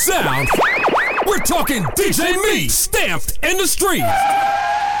sound. We're talking DJ Me, stamped in the street.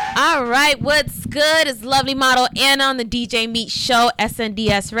 All right, what's good? It's lovely model Anna on the DJ Meat Show,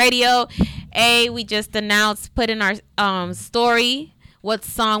 SNDS Radio. We just announced, put in our story what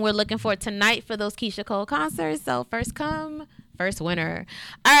song we're looking for tonight for those Keisha Cole concerts. So first come, first winner.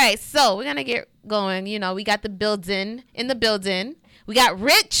 All right, so we're gonna get going. You know, we got the building in the building. We got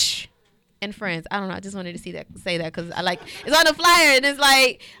Rich and Friends. I don't know. I just wanted to say that because I like it's on the flyer and it's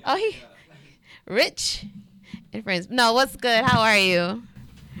like, Rich and Friends. No, what's good? How are you?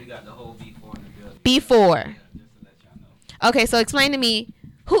 We got the whole B4 in the building. B4. Yeah, just to let y'all know. Okay, so explain to me,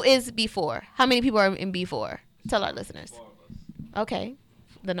 who is B4? How many people are in B4? Tell our listeners. 4 of us. Okay,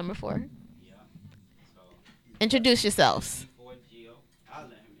 the number 4. Yeah. So, Introduce yourselves. B4 Geo. I'll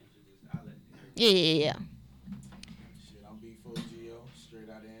let him introduce. I'll let him Yeah. Shit, I'm B4 Geo, straight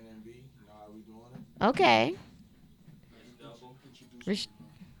out of NMB. You know how we doing it? Okay. double. Rich-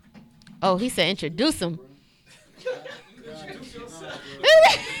 Oh, he said introduce him. Introduce yourself.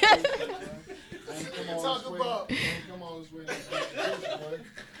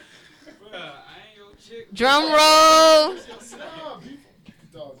 Drum roll.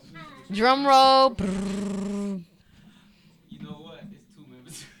 Drum roll. Brrr. You know what? It's 2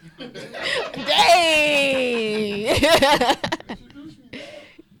 members. Dang.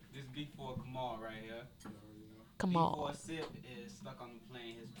 This B4 Kamal right here. Come on. B4 Sip is stuck on the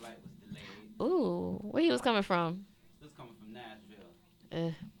plane. His flight was delayed. Ooh, where he was coming from? This is coming from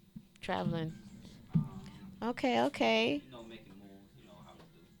Nashville. Traveling. Um, Okay. you know, making moves. You know how to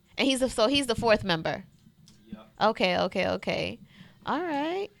do. And he's the 4th member. Yeah. Okay. All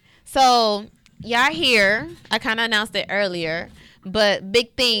right. So y'all here. I kind of announced it earlier, but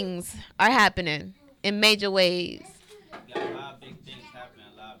big things are happening in major ways. We got a lot of big things happening.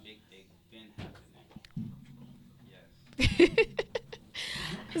 A lot of big things been happening.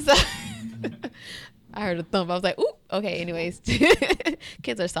 Yes. So I heard a thump. I was like, ooh. Okay. Anyways,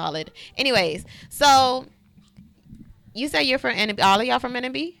 kids are solid. Anyways, so you say you're from NB. All of y'all from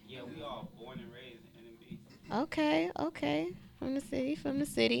NB? Yeah, we all born and raised in NB. Okay. From the city.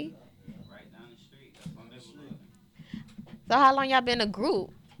 Right down the street. That's my neighborhood. So how long y'all been a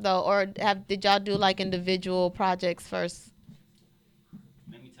group though, or did y'all do like individual projects first?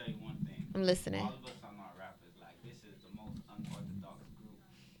 Let me tell you one thing. I'm listening. All of us are not rappers. Like, this is the most unorthodox group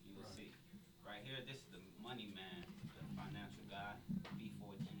you will see. Right here, this is the money man, the financial guy,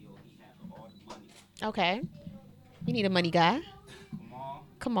 B4 Geo. He has all the money. Okay. You need a money guy.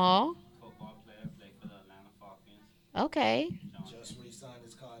 Kamal. Football player, played for the Atlanta Falcons. Okay. Just re-signed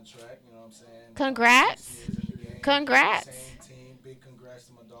his contract, you know what I'm saying? Congrats. 6 years in the game. Congrats. Same team. Big congrats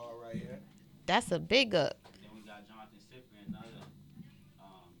to my dog right here. That's a big up. Then we got Jonathan Cyprian, another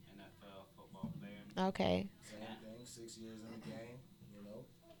NFL football player. Okay. Same thing. 6 years in the game, you know?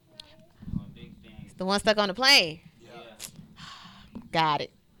 Doing big things. The one stuck on the plane. Yeah. Got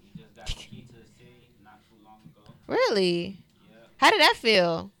it. We just got the key to the city not too long ago. Really? Yeah. How did that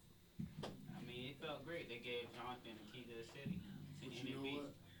feel? I mean, it felt great. They gave Jonathan the key to the city. But you know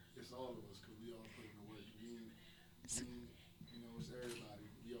what? It's all of us because we all put in the work. You know, it's everybody.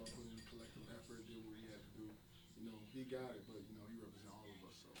 We all put in a collective effort, did what we had to do. You know, he got it, but you know, he represents all of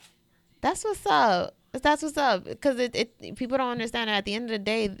us. So That's what's up. Because it people don't understand that at the end of the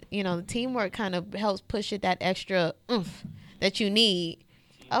day, you know, the teamwork kind of helps push it that extra oomph that you need.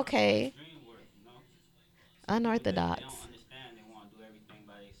 Okay. Extreme work, you know? Unorthodox. They don't understand. They want to do everything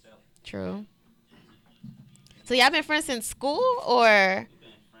by themselves. True. So y'all been friends since school or We've been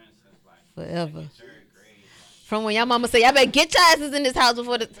friends since like forever? 3rd grade. From when y'all mama say, y'all better get your asses in this house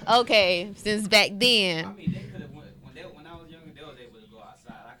before the... Okay, since back I then. mean, they could have when I was younger, they was able to go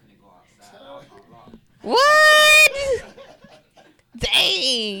outside. I couldn't go outside. I was on lock. What?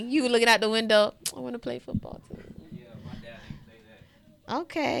 Dang. You looking out the window. I want to play football too. Yeah, my dad didn't play that.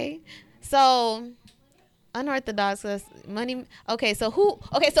 Okay. So, unorthodox money. Okay, so who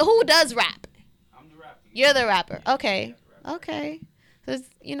does rap? I'm the rapper. You're the rapper. Okay. Okay. So it's,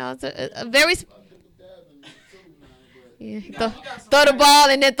 it's a very yeah. Throw the ball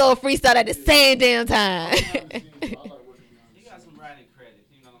and then throw a freestyle at the same damn time. I like working behind He got some writing credit,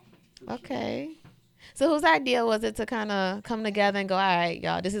 you know. Okay. So whose idea was it to kind of come together and go, all right,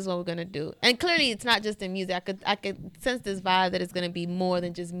 y'all, this is what we're gonna do? And clearly, it's not just in music. I could sense this vibe that it's gonna be more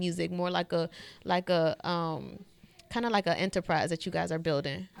than just music, more like a kind of like an enterprise that you guys are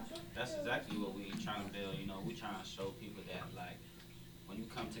building. That's exactly what we trying to build. You know, we trying to show people that like when you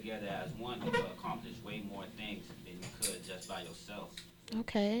come together as one, you can accomplish way more things than you could just by yourself.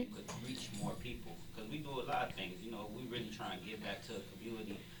 Okay. You could reach more people because we do a lot of things. You know, we really try and give back to the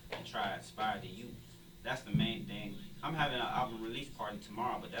community and try to inspire the youth. that's the main thing. I'm having an album release party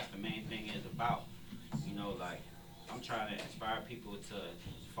tomorrow, but that's the main thing is about. Like I'm trying to inspire people to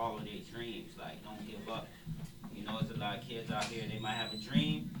follow their dreams. Like don't give up. There's a lot of kids out here. They might have a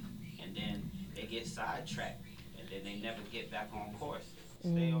dream, and then they get sidetracked, and then they never get back on course.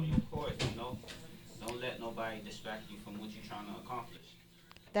 Stay on your course. Don't let nobody distract you from what you're trying to accomplish.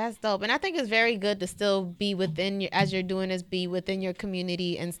 That's dope. And I think it's very good to still be within your, as you're doing this, be within your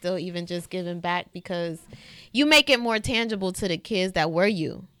community and still even just giving back, because you make it more tangible to the kids that were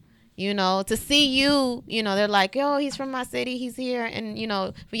you. To see you, they're like, yo, he's from my city, he's here. And,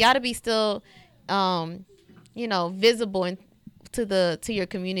 for y'all to be still, visible and to your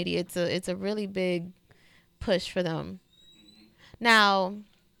community, it's a really big push for them. Now,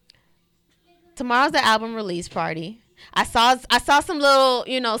 tomorrow's the album release party. I saw some little,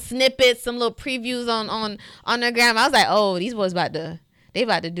 snippets, some little previews on their gram. I was like, oh, these boys about to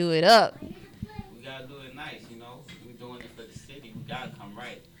do it up. We gotta do it nice, We're doing it for the city. We gotta come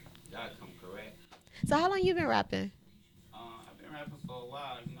right. We gotta come correct. So how long you been rapping? I've been rapping for a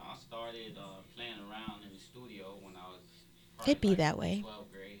while. I started playing around in the studio when I was It be that way.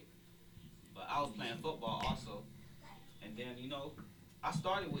 12th grade. But I was playing football also. And then, I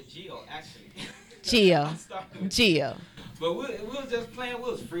started with Geo, actually. Geo. But we was just playing. We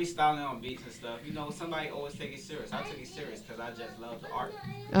was freestyling on beats and stuff. Somebody always take it serious. I took it serious because I just love the art.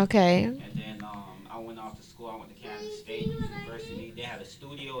 Okay. And then I went off to school. I went to Kansas State University. They had a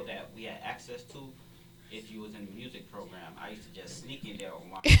studio that we had access to if you was in the music program. I used to just sneak in there with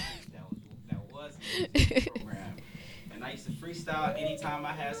my friends that was in the music program. And I used to freestyle anytime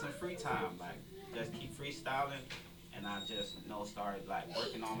I had some free time. Like, just keep freestyling. And I just, started,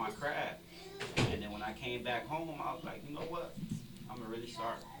 working on my craft. And then when I came back home, I was like, you know what? I'm going to really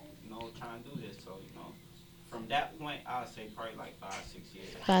start, trying to do this. So, from that point, I would say probably 5-6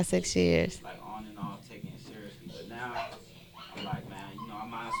 years. 5-6 years. On and off, taking it seriously. But now, I'm like, man, I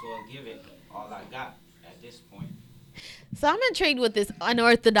might as well give it all I got at this point. So I'm intrigued with this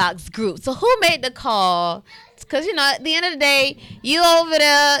unorthodox group. So who made the call? Because, at the end of the day, you over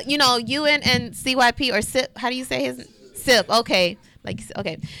there, you and CYP or SIP, how do you say his? SIP, okay.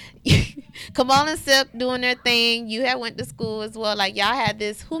 Okay. Kamal and SIP doing their thing. You had went to school as well. Y'all had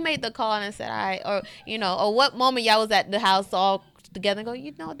this. Who made the call and said, all right, or what moment y'all was at the house all together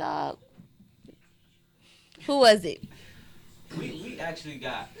and go, dog. Who was it? We actually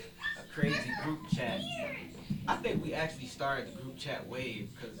got a crazy group chat. I think we actually started the group chat wave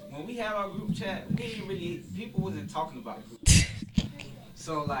because when we had our group chat, people wasn't talking about group chat.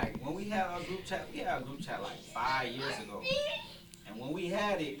 So when we had our group chat, we had our group chat 5 years ago. And when we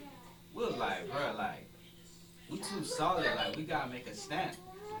had it, we was like, bro, we too solid, we gotta make a stamp.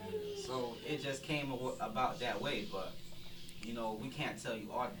 So it just came about that way, but we can't tell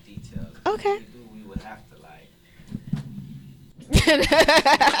you all the details. Okay. If we do, we would have to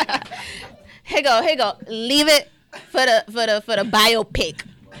Here go. Leave it for the biopic.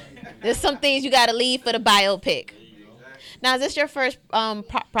 There's some things you gotta leave for the biopic. Now, is this your first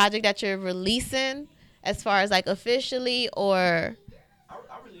project that you're releasing, as far as officially, or?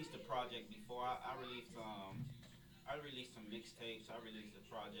 I released a project before. I released some mixtapes. I released a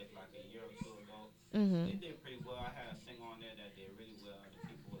project a year or two ago. Mm-hmm. It did pretty well. I had a single on there that did really well. The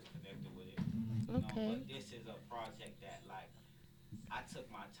people was connected with it. Okay. But this is a project that I took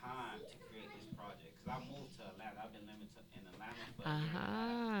my time to create this project because I moved to Atlanta. I've been living in Atlanta for a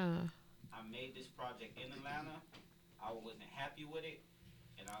year. I made this project in Atlanta. I wasn't happy with it,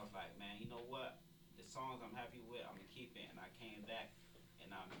 and I was like, man, you know what? The songs I'm happy with, I'm gonna keep it. And I came back,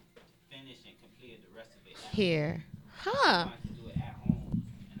 and I finished and completed the rest of it Here. I wanted to do it at home,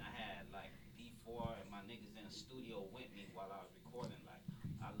 and I had B4 and my niggas in the studio with me while I was recording.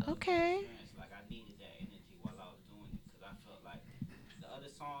 I love the experience. I needed that energy while I was doing it because I felt the other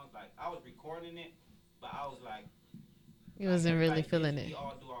songs, I was recording it, but I was you wasn't really feeling it. We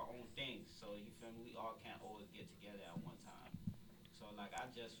all do our own things, so you feel me? We all can't always get together at one time. So I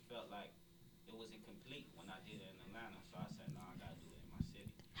just felt it wasn't complete when I did it in Atlanta. So I said, no, I gotta do it in my city.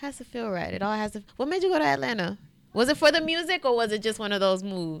 Has to feel right. It all has to. What made you go to Atlanta? Was it for the music or was it just one of those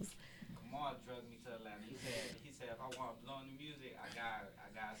moves? Kamal drugged me to Atlanta. He said if I want to blow in the music, I gotta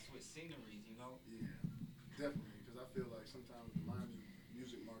switch sceneries, Yeah, definitely. Because I feel sometimes the Miami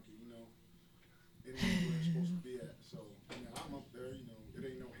music market, it ain't where it's supposed to be at. So I'm up there. It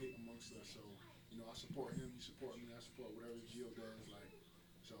ain't no hate amongst us. So I support him. He support me. I support whatever Gio does.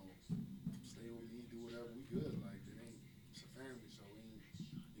 So stay with me, do whatever. We good. It's a family. So it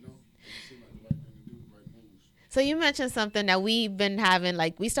seems like the right thing to do, right moves. So you mentioned something that we've been having.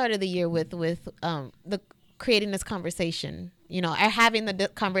 We started the year with the creating this conversation, you know, and having the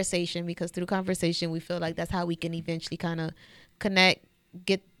conversation, because through conversation we feel like that's how we can eventually kind of connect,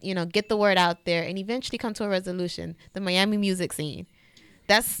 get the word out there, and eventually come to a resolution. The Miami music scene.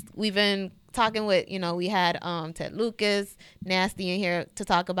 We've been talking with, we had Ted Lucas, Nasty in here to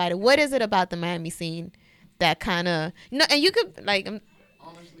talk about it. What is it about the Miami scene that kind of, and you could like.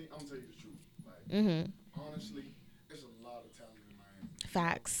 Honestly, I'm gonna tell you the truth. Like, honestly, there's a lot of talent in Miami.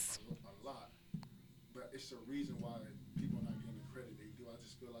 Facts. A lot, but it's the reason why people are not getting the credit they do. I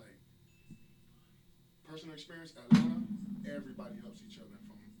just feel like personal experience, Atlanta, everybody helps each other,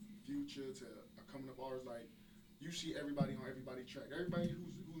 from Future to coming up artists. Like, you see everybody on everybody track. Everybody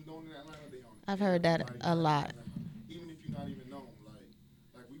who's known in Atlanta, they on it. I've heard that a lot. Even if you're not even known,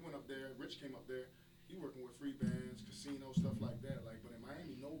 like we went up there. Rich came up there. He working with free bands, casino, stuff like that. Like, but in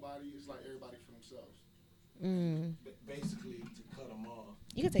Miami, nobody. It's like everybody for themselves. Basically, to cut them off.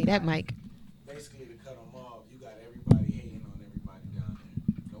 You can take that, Mike. Basically, to cut them off, you got everybody hating on everybody down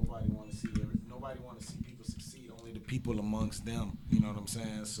there. Nobody want to see people succeed. Only the people amongst them. You know what I'm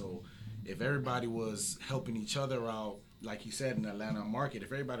saying? So, if everybody was helping each other out, like you said in the Atlanta market,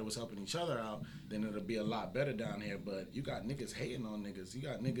 if everybody was helping each other out, then it'll be a lot better down here. But you got niggas hating on niggas. You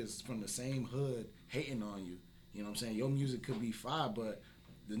got niggas from the same hood hating on you. You know what I'm saying? Your music could be fire, but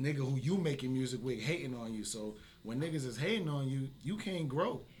the nigga who you making music with hating on you. So when niggas is hating on you, you can't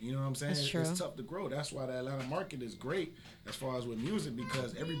grow. You know what I'm saying? That's true. It's tough to grow. That's why the Atlanta market is great as far as with music,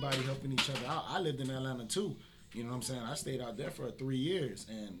 because everybody helping each other out. I lived in Atlanta too. You know what I'm saying? I stayed out there for 3 years,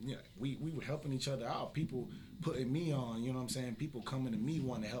 and we were helping each other out. People putting me on, you know what I'm saying? People coming to me,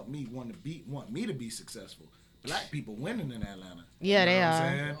 want to help me, want me to be successful. Black people winning in Atlanta. Yeah, you know they what I'm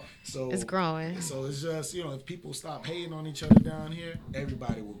are. saying? So it's growing. So it's just, if people stop hating on each other down here,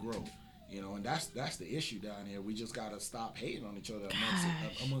 everybody will grow. And that's the issue down here. We just gotta stop hating on each other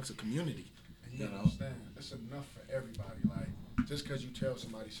amongst a community. And you understand? It's enough for everybody. Like, just because you tell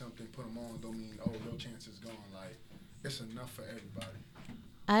somebody something, put them on, don't mean, oh, your chance is gone. Like, it's enough for everybody.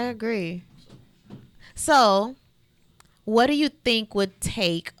 I agree. So, what do you think would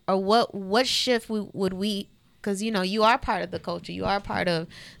take, or what shift would we, because, you are part of the culture, you are part of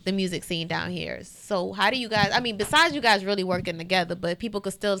the music scene down here. So, how do you guys, besides you guys really working together, but people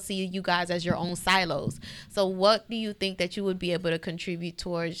could still see you guys as your own silos. So, what do you think that you would be able to contribute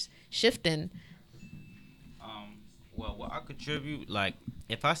towards shifting? Well, what I contribute, like,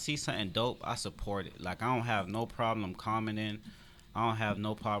 if I see something dope, I support it. Like, I don't have no problem commenting. I don't have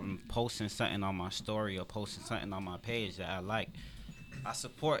no problem posting something on my story or posting something on my page that I like. I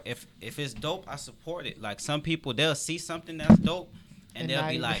support, if it's dope, I support it. Like, some people, they'll see something that's dope, and they'll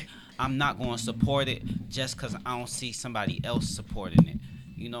be like, I'm not going to support it just because I don't see somebody else supporting it.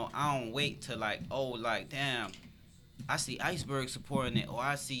 I don't wait to, damn, I see Iceberg supporting it, or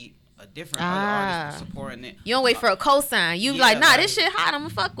I see a different other artist supporting it. You don't wait for a cosign. You this shit hot, I'm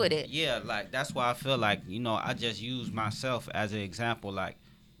gonna fuck with it. Yeah, like, that's why I feel like, I just use myself as an example. Like,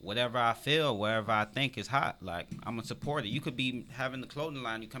 whatever I feel, wherever I think is hot, like, I'm gonna support it. You could be having the clothing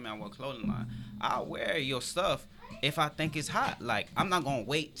line, you come out with a clothing line. I'll wear your stuff if I think it's hot. Like, I'm not gonna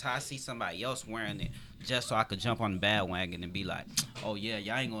wait till I see somebody else wearing it just so I could jump on the bandwagon and be like, oh yeah,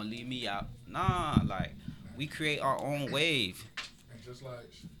 y'all ain't gonna leave me out. Nah, like, we create our own wave. And just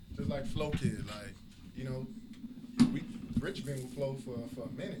like Flo Kid, like, Rich been with Flo for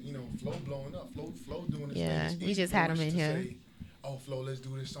a minute. Flo blowing up. Flo doing this thing. Yeah, we just had him in here. Say, oh, Flo, let's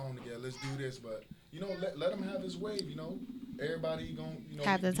do this song together. Let's do this. But, let him have his wave, Everybody gonna,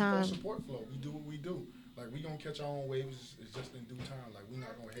 have the time. We support Flo. We do what we do. Like, we gonna catch our own waves. It's just in due time. Like, we not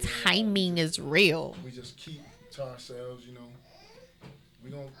gonna hate. Timing is real. We just keep to ourselves, We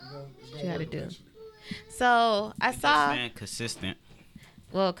gonna it's gonna you work gotta do. eventually. So, I saw. Staying consistent.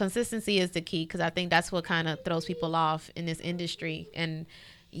 Well, consistency is the key, because I think that's what kind of throws people off in this industry. And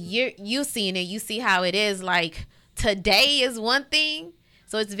you seen it. You see how it is. Like, today is one thing.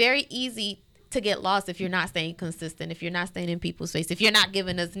 So it's very easy to get lost if you're not staying consistent, if you're not staying in people's face, if you're not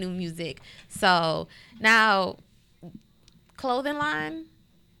giving us new music. So now, clothing line?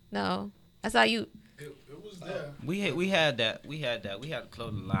 No. I saw you. It was there. We had that. We had a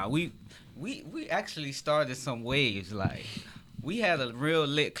clothing line. We actually started some waves, like. We had a real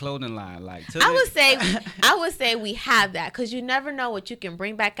lit clothing line, like. I would say we have that, because you never know what you can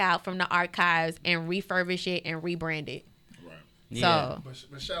bring back out from the archives and refurbish it and rebrand it. Right. Yeah. So,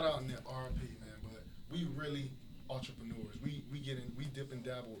 but shout out in the RP, man. But we really entrepreneurs. We dip and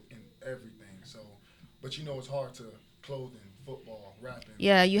dabble in everything. So, but it's hard to clothing, football, rapping.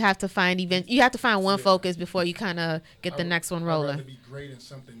 yeah, you have to find you have to find one focus before you kind of get the next one I'd rolling. rather be great in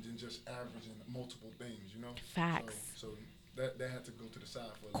something than just averaging multiple things. Facts. So that had to go to the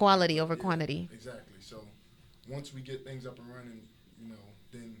side for Quality over quantity. Exactly. So once we get things up and running, you know,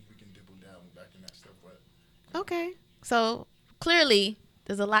 then we can dibble dabble back in that stuff. But Okay. So clearly,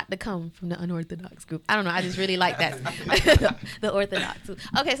 there's a lot to come from the unorthodox group. I don't know. I just really like that. The orthodox.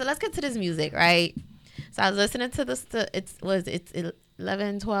 Okay, so let's get to this music, right? So I was listening to this. It's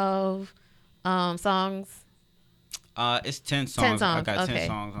 11, 12 songs. It's 10 songs. 10 songs. I got Okay. 10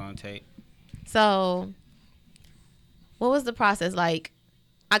 songs on tape. So what was the process like?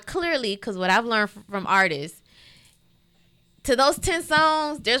 I clearly, because what I've learned from artists, to those 10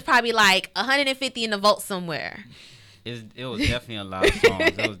 songs, there's probably like 150 in the vault somewhere. It was definitely a lot of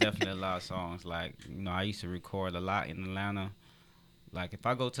songs. It was definitely a lot of songs. Like, you know, I used to record a lot in Atlanta. Like, if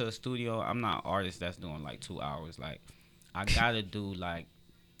I go to a studio, I'm not an artist that's doing like 2 hours. Like, I gotta do like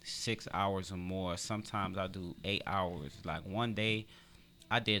 6 hours or more. Sometimes I do 8 hours. Like, one day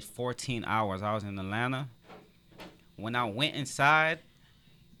I did 14 hours. I was in Atlanta. When I went inside,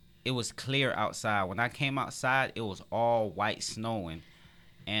 it was clear outside. When I came outside, it was all white snowing.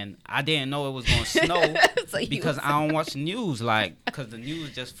 And I didn't know it was going to snow So because I don't watch the news, like, because the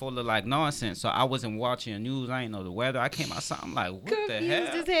news just full of, like, nonsense. So I wasn't watching the news. I didn't know the weather. I came outside. I'm like, what the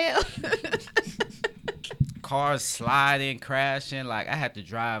Confused hell? as hell. Cars sliding, crashing. Like, I had to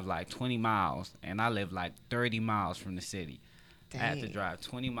drive, like, 20 miles. And I live, like, 30 miles from the city. I had to Dang. drive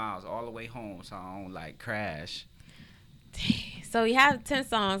 20 miles all the way home so I don't, like, crash. So you have 10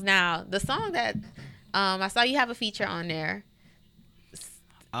 songs now. The song that I saw you have a feature on there.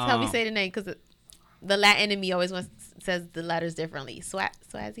 Tell me, say the name, because the Latin in me always says the letters differently.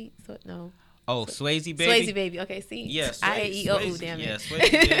 Swazi? No. Oh, Swayze Baby? Swayze Baby. Okay, see? Yeah, I-A-E-O-U, damn it. Yeah,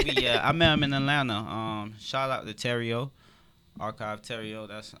 Swayze Baby. Yeah, I met him in Atlanta. Shout out to Terrio, Archive Terrio.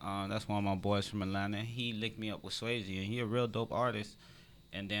 That's one of my boys from Atlanta. He linked me up with Swayze, and he a real dope artist.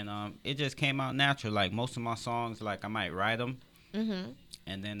 And then it just came out natural. Like, most of my songs, like, I might write them, and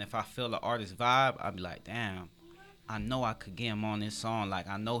then if I feel the artist vibe, I'd be like, damn, I know I could get him on this song. Like,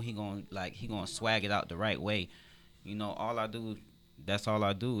 I know he gonna swag it out the right way. You know, that's all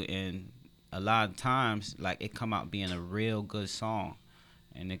I do. And a lot of times, like, it come out being a real good song,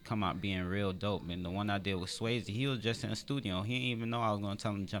 and it come out being real dope. And the one I did with Swayze, he was just in the studio. He didn't even know I was gonna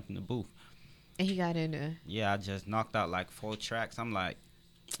tell him to jump in the booth. And he got in there. Yeah, I just knocked out like 4 tracks. I'm like,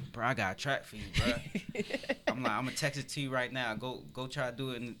 bro, I got a track for you, bro. I'm like, I'm gonna text it to you right now. Go try to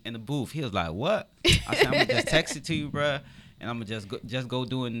do it in the booth. He was like, what? I said, I'm gonna just text it to you, bro, and I'm gonna just go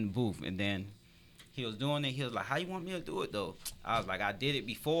do it in the booth. And then he was doing it. He was like, how you want me to do it though? I was like, I did it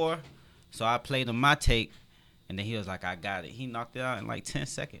before, so I played him my take, and then he was like, I got it. He knocked it out in like 10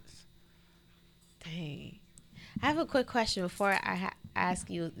 seconds. Dang. I have a quick question before I ask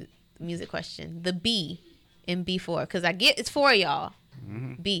you the music question. The B in B4, because I get it's 4 of y'all.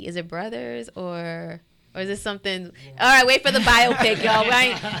 B, is it brothers or is it something? All right, wait for the biopic, y'all.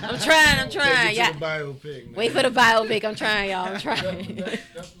 I'm trying. Yeah. Biopic, man. Wait for the biopic. I'm trying, y'all. I'm trying.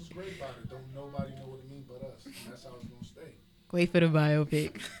 That's what's great about it. Don't nobody know what it means but us. And that's how it's gonna stay. Wait for the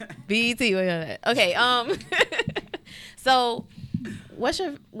biopic. BET. Wait on that. Okay. So, what's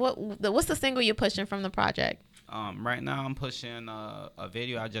the single you're pushing from the project? Right now I'm pushing a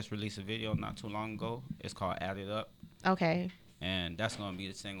video. I just released a video not too long ago. It's called Add It Up. Okay. And that's gonna be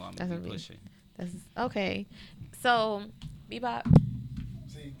the single I'm gonna be pushing. That's okay. So, Bebop.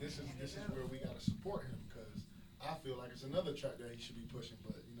 See, this is where we gotta support him because I feel like it's another track that he should be pushing,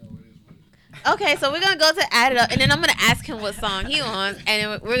 but you know it is what it is. Okay, so we're gonna go to Add It Up, and then I'm gonna ask him what song he wants, and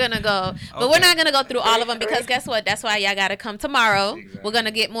then we're gonna go. But we're not gonna go through all of them because guess what? That's why y'all gotta come tomorrow. Exactly. We're gonna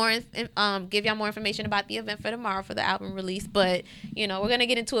get more, give y'all more information about the event for tomorrow for the album release. But you know, we're gonna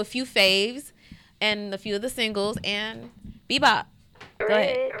get into a few faves and a few of the singles. And Bebop, go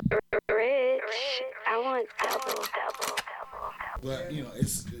ahead. Rich, I want double. But you know,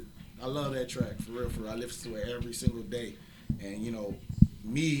 I love that track for real. I listen to it every single day, and you know,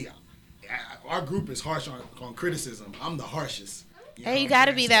 our group is harsh on criticism. I'm the harshest. Hey, you know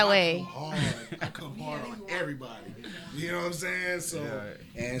gotta what I'm be saying? that So way. I come hard on everybody. You know what I'm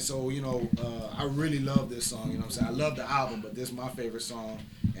saying? So you know, I really love this song. You know what I'm saying? I love the album, but this is my favorite song.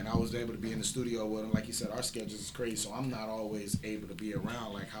 And I was able to be in the studio with him. Like you said, our schedules is crazy, so I'm not always able to be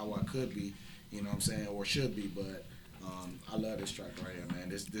around like how I could be. You know what I'm saying? Or should be. But I love this track right here, man.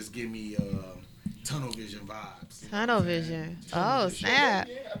 This give me tunnel vision vibes. Tunnel Vision. Oh snap!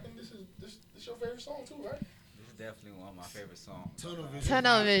 Yeah, I think this is your favorite song too, right? This is definitely one of my favorite songs. Tunnel vision.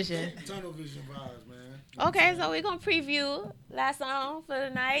 Tunnel vibes. Vision. Tunnel vision vibes, man. Okay, so we're gonna preview last song for the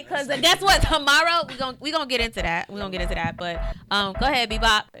night, cause guess what? Tomorrow we gonna get into that. We're gonna get into that, but go ahead,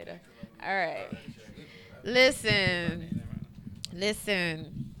 Bebop. All right. Listen.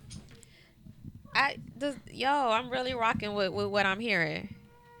 I'm really rocking with what I'm hearing.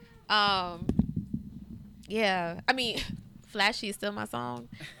 Yeah, I mean, Flashy is still my song,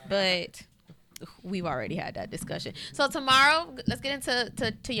 but we've already had that discussion. So tomorrow, let's get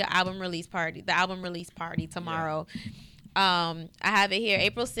into to your album release party. The album release party tomorrow. I have it here,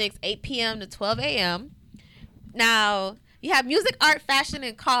 April 6th, 8 p.m. to 12 a.m. Now, you have music, art, fashion,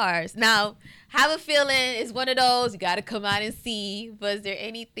 and cars. Now, have a feeling it's one of those you got to come out and see. But is there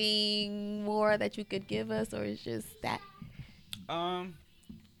anything more that you could give us, or is just that?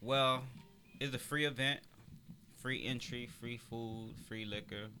 Well, it's a free event. Free entry, free food, free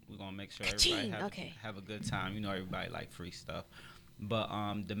liquor. We're gonna make sure everybody have a good time. You know, everybody like free stuff. But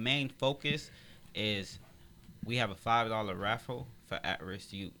the main focus is we have a $5 raffle for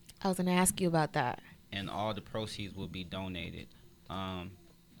at-risk youth. I was gonna ask you about that. And all the proceeds will be donated.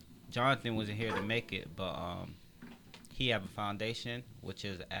 Jonathan wasn't here to make it, but he have a foundation, which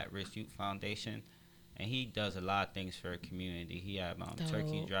is At-Risk Youth Foundation, and he does a lot of things for the community. He have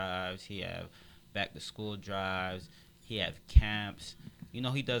turkey drives, he have back to school drives, he have camps. You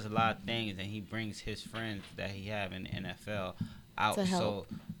know, he does a lot of things, and he brings his friends that he have in the NFL out so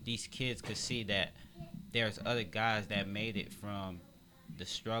these kids could see that there's other guys that made it from the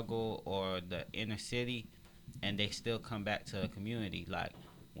struggle or the inner city, and they still come back to a community. Like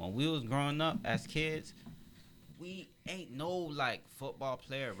when we was growing up as kids, we ain't no like football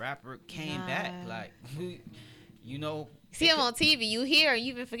player, rapper came back. Like we, you know, see him on TV, you hear,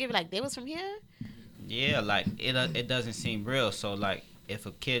 you even forget like they was from here. Yeah, like it doesn't seem real. So like if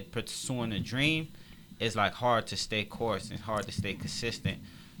a kid pursuing a dream, it's like hard to stay course and hard to stay consistent.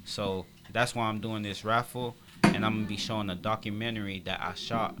 So that's why I'm doing this raffle, and I'm gonna be showing a documentary that I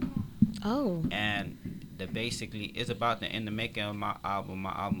shot. Oh. And basically it's about in the making of my album.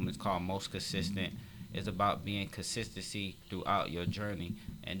 My album is called Most Consistent. It's about being consistency throughout your journey,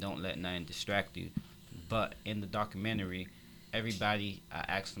 and don't let nothing distract you. But in the documentary, everybody, I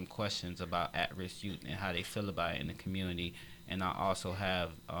ask them questions about at-risk youth and how they feel about it in the community. And I also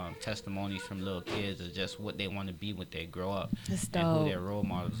have testimonies from little kids of just what they want to be when they grow up and who their role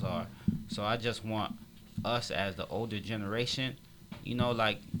models are. So I just want us as the older generation, you know,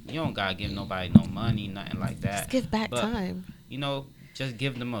 like you don't gotta give nobody no money, nothing like that. Just give back time. You know, just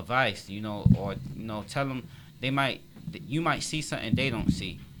give them advice, you know, or you know, tell them you might see something they don't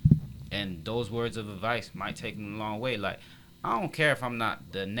see, and those words of advice might take them a long way. Like I don't care if I'm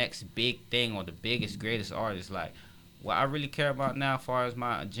not the next big thing or the biggest, greatest artist. Like what I really care about now, as far as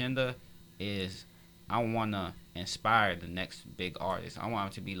my agenda, is I want to inspire the next big artist. I want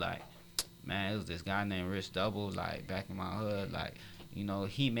him to be like, man, it was this guy named Rich Double, like back in my hood, like, you know,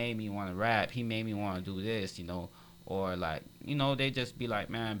 he made me want to rap. He made me want to do this, you know, or like, you know, they just be like,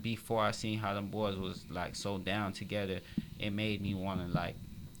 man, before I seen how them boys was like so down together, it made me want to like,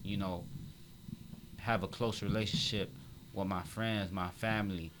 you know, have a close relationship with my friends, my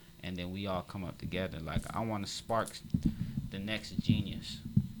family, and then we all come up together. Like I want to spark the next genius,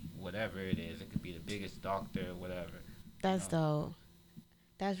 whatever it is. It could be the biggest doctor, whatever. That's dope.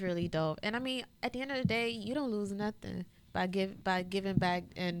 That's really dope. And I mean, at the end of the day, you don't lose nothing by giving back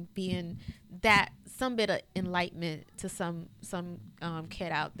and being that some bit of enlightenment to some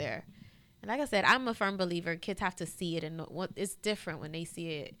kid out there. And like I said, I'm a firm believer kids have to see it, and it's different when they see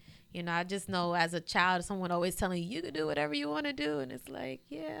it. You know, I just know as a child, someone always telling you can do whatever you want to do. And it's like,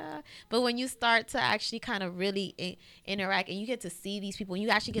 yeah. But when you start to actually kind of really interact and you get to see these people and you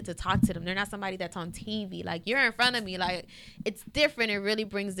actually get to talk to them, they're not somebody that's on TV. Like, you're in front of me. Like, it's different. It really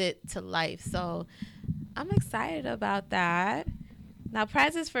brings it to life. So I'm excited about that. Now,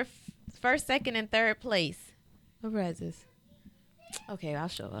 prizes for first, second, and third place. What prizes? Okay, I'll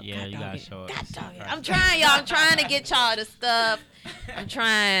show up. Yeah, you gotta show up. I'm trying, y'all. I'm trying to get y'all the stuff. I'm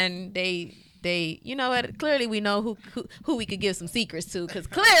trying. They. You know what? Clearly, we know who we could give some secrets to, because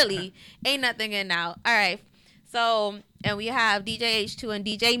clearly ain't nothing in now. All right. So, and we have DJ H2 and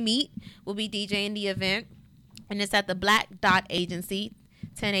DJ Meat will be DJing the event, and it's at the Black Dot Agency,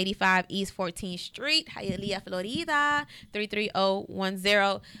 1085 East 14th Street, Hialeah, Florida,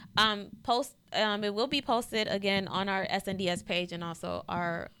 33010. It will be posted again on our SNDS page, and also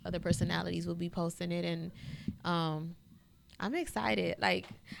our other personalities will be posting it. And I'm excited. Like,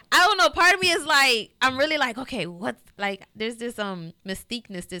 I don't know. Part of me is like, I'm really like, okay, what's like? There's this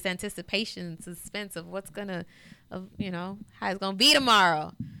mystiqueness, this anticipation, suspense of what's gonna, you know, how it's gonna be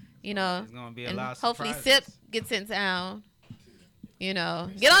tomorrow. You know, it's gonna be a and lot of hopefully surprises. Sip gets in town. You know,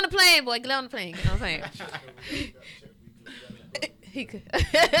 get on the plane, boy. Get on the plane. Get on the plane. He could.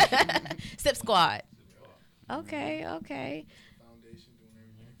 Sip Squad. Okay.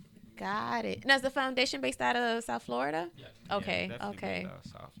 Got it. Now, is the foundation based out of South Florida? Yeah, Okay. definitely based out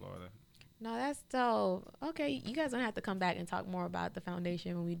of South Florida. No, that's dope. Okay, you guys don't have to come back and talk more about the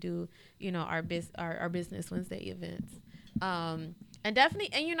foundation when we do, our Business Wednesday events. And definitely,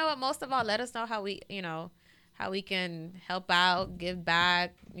 and you know what? Most of all, let us know how we can help out, give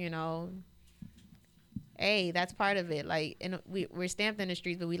back. Hey, that's part of it. Like, and we're stamped in the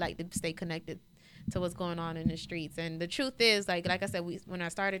streets, but we like to stay connected to what's going on in the streets. And the truth is, like I said, when I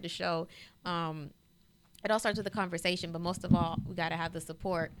started the show, it all starts with the conversation, but most of all, we got to have the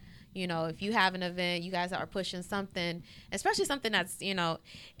support. If you have an event, you guys are pushing something, especially something that's,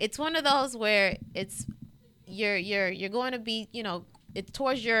 it's one of those where it's you're going to be, it's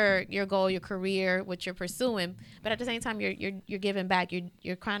towards your goal, your career, what you're pursuing, but at the same time, you're giving back.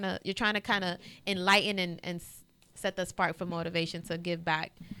 You're trying to kind of enlighten and set the spark for motivation to give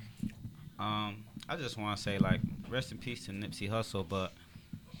back. I just want to say, like, rest in peace to Nipsey Hussle, but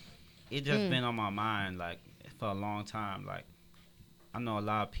it just been on my mind, like, for a long time. Like, I know a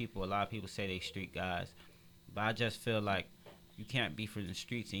lot of people say they street guys, but I just feel like you can't be from the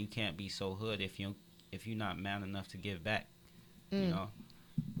streets and you can't be so hood if you're not man enough to give back.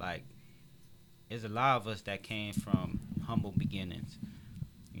 Like, there's a lot of us that came from humble beginnings.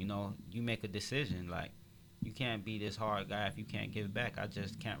 You make a decision, like, you can't be this hard guy if you can't give back. I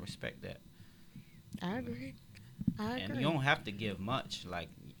just can't respect that. I agree. And you don't have to give much. Like,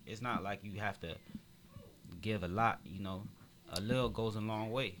 it's not like you have to give a lot. A little goes a long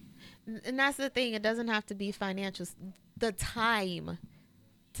way. And that's the thing. It doesn't have to be financial. The time,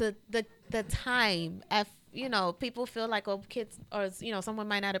 the time. If people feel like, oh, kids or someone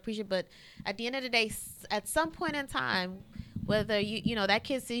might not appreciate, but at the end of the day, at some point in time, whether that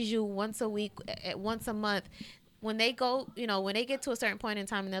kid sees you once a week, once a month, when they go, when they get to a certain point in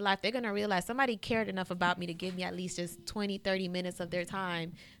time in their life, they're going to realize somebody cared enough about me to give me at least just 20, 30 minutes of their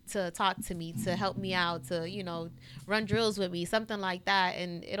time to talk to me, to help me out, to, run drills with me, something like that.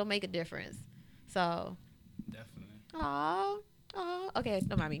 And it'll make a difference. So. Definitely. Aw. Okay,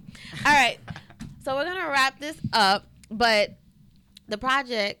 don't mind me. All right. So we're going to wrap this up. But the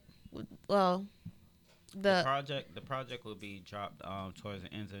project, well, the project will be dropped towards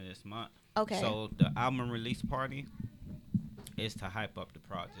the end of this month. Okay. So the album release party is to hype up the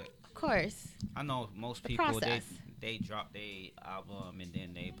project. Of course. I know most people they drop their album and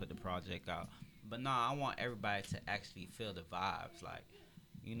then they put the project out. But I want everybody to actually feel the vibes, like,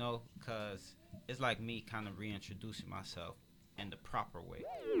 cause it's like me kind of reintroducing myself in the proper way.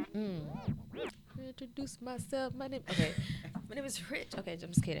 Introduce myself. My name is Rich. Okay, I'm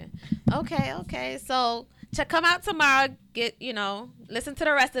just kidding. Okay. So to come out tomorrow, get listen to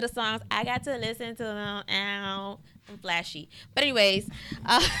the rest of the songs. I got to listen to them. I'm flashy. But anyways,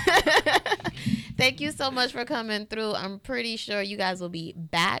 thank you so much for coming through. I'm pretty sure you guys will be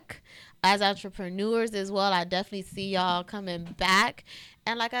back as entrepreneurs as well. I definitely see y'all coming back.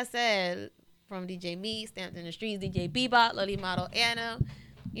 And like I said, from DJ Me, Stamped in the Streets, DJ Bebop, Lily Model Anna,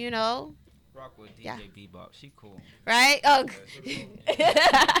 Rock with DJ Bebop. She cool. Right? Oh.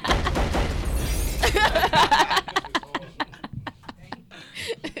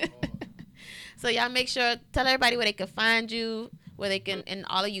 So y'all make sure, tell everybody where they can find you, where they can, and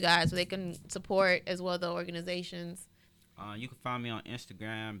all of you guys, where they can support as well the organizations. You can find me on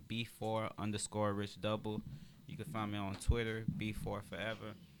Instagram, B4_Rich Double. You can find me on Twitter, B4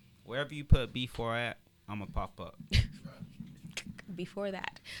 Forever. Wherever you put B4 at, I'm going to pop up. Before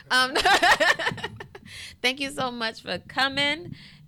that. Thank you so much for coming.